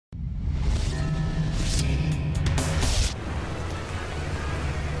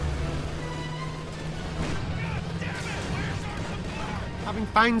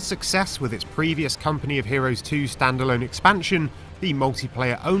Having found success with its previous Company of Heroes 2 standalone expansion, the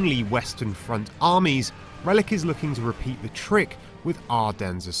multiplayer-only Western Front Armies, Relic is looking to repeat the trick with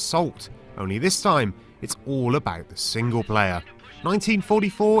Ardennes Assault, only this time it's all about the single player.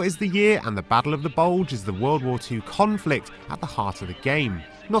 1944 is the year, and the Battle of the Bulge is the World War II conflict at the heart of the game.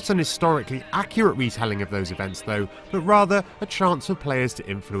 Not an historically accurate retelling of those events though, but rather a chance for players to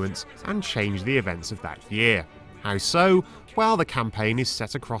influence and change the events of that year. How so? Well, the campaign is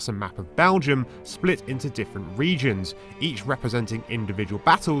set across a map of Belgium, split into different regions, each representing individual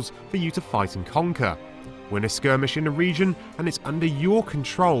battles for you to fight and conquer. Win a skirmish in a region and it's under your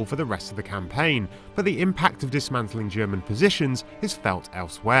control for the rest of the campaign, but the impact of dismantling German positions is felt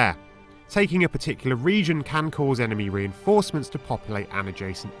elsewhere. Taking a particular region can cause enemy reinforcements to populate an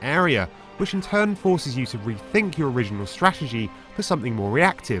adjacent area, which in turn forces you to rethink your original strategy for something more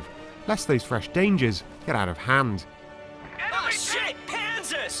reactive, lest those fresh dangers get out of hand. Oh shit!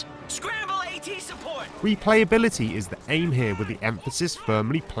 Panzers! Scramble AT support! Replayability is the aim here, with the emphasis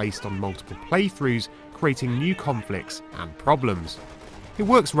firmly placed on multiple playthroughs, creating new conflicts and problems. It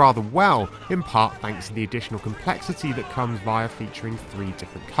works rather well, in part thanks to the additional complexity that comes via featuring 3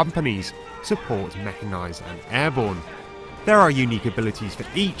 different companies: support, mechanised and airborne. There are unique abilities for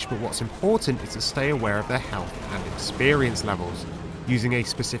each, but what's important is to stay aware of their health and experience levels. Using a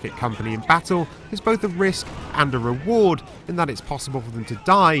specific company in battle is both a risk and a reward, in that it's possible for them to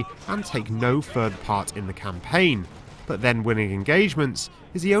die and take no further part in the campaign, but then winning engagements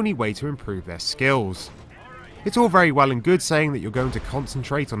is the only way to improve their skills. It's all very well and good saying that you're going to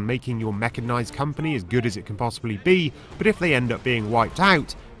concentrate on making your mechanised company as good as it can possibly be, but if they end up being wiped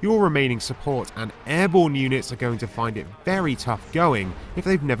out, your remaining support and airborne units are going to find it very tough going if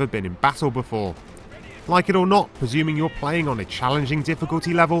they've never been in battle before. Like it or not, presuming you're playing on a challenging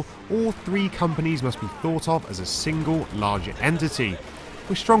difficulty level, all 3 companies must be thought of as a single, larger entity.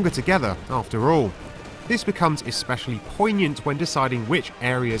 We're stronger together, after all. This becomes especially poignant when deciding which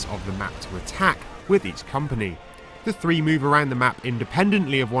areas of the map to attack with each company. The 3 move around the map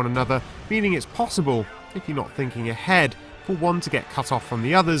independently of one another, meaning it's possible, if you're not thinking ahead, for one to get cut off from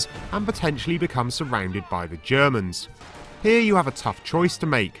the others and potentially become surrounded by the Germans. Here you have a tough choice to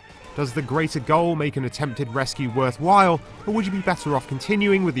make. Does the greater goal make an attempted rescue worthwhile, or would you be better off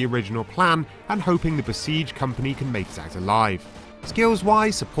continuing with the original plan and hoping the besieged company can make it out alive?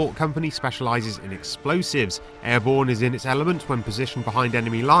 Skills-wise, Support Company specialises in explosives, Airborne is in its element when positioned behind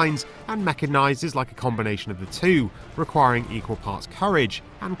enemy lines, and Mechanised is like a combination of the two, requiring equal parts courage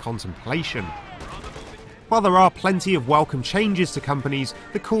and contemplation. While there are plenty of welcome changes to companies,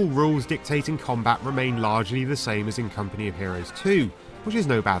 the core rules dictating combat remain largely the same as in Company of Heroes 2, which is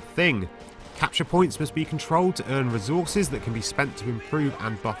no bad thing. Capture points must be controlled to earn resources that can be spent to improve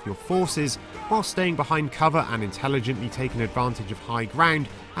and buff your forces, while staying behind cover and intelligently taking advantage of high ground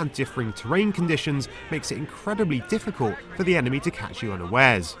and differing terrain conditions makes it incredibly difficult for the enemy to catch you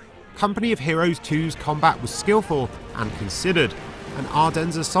unawares. Company of Heroes 2's combat was skillful and considered, and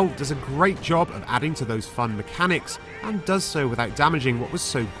Ardennes Assault does a great job of adding to those fun mechanics, and does so without damaging what was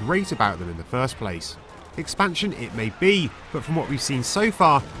so great about them in the first place. Expansion it may be, but from what we've seen so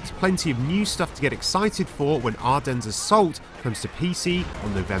far, there's plenty of new stuff to get excited for when Ardennes Assault comes to PC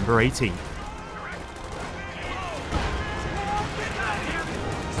on November 18th.